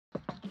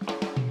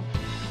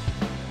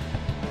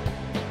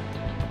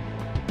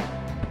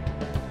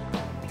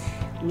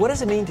What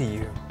does it mean to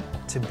you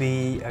to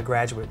be a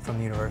graduate from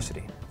the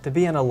university, to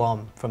be an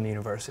alum from the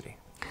university?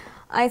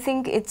 I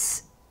think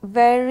it's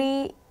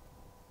very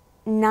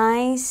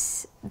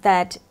nice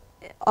that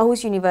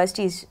Aarhus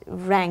University is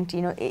ranked,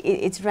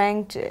 it's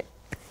ranked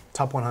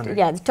Top 100.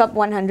 Yeah, the top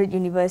 100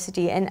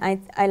 university, and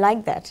I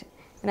like that.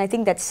 And I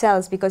think that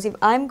sells, because if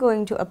I'm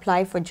going to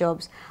apply for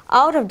jobs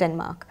out of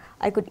Denmark,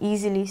 I could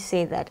easily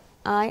say that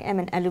I am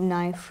an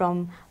alumni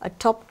from a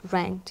top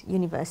ranked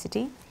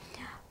university.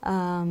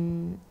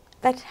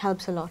 That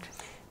helps a lot.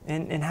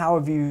 And how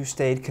have you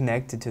stayed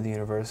connected to the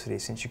university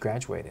since you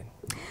graduated?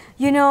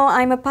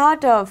 I'm a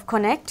part of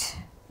Connect,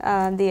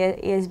 the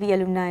ASB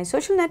Alumni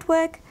Social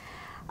Network.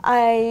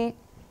 I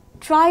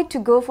try to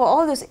go for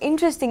all those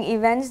interesting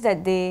events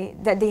that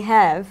they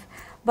have,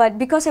 but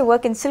because I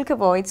work in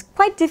Silkeborg, it's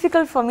quite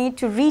difficult for me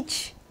to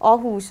reach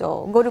Aarhus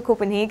or go to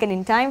Copenhagen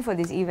in time for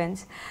these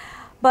events.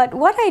 But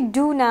what I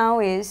do now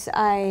is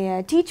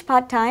I teach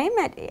part-time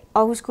at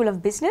Aarhus School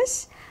of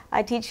Business.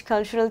 I teach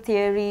cultural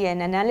theory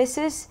and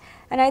analysis,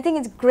 and I think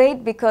it's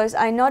great because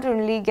I not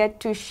only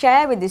get to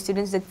share with the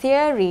students the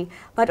theory,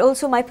 but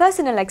also my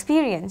personal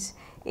experience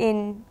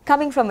in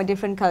coming from a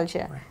different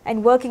culture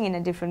and working in a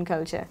different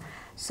culture.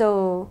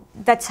 So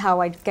that's how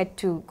I get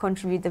to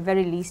contribute the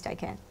very least I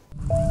can.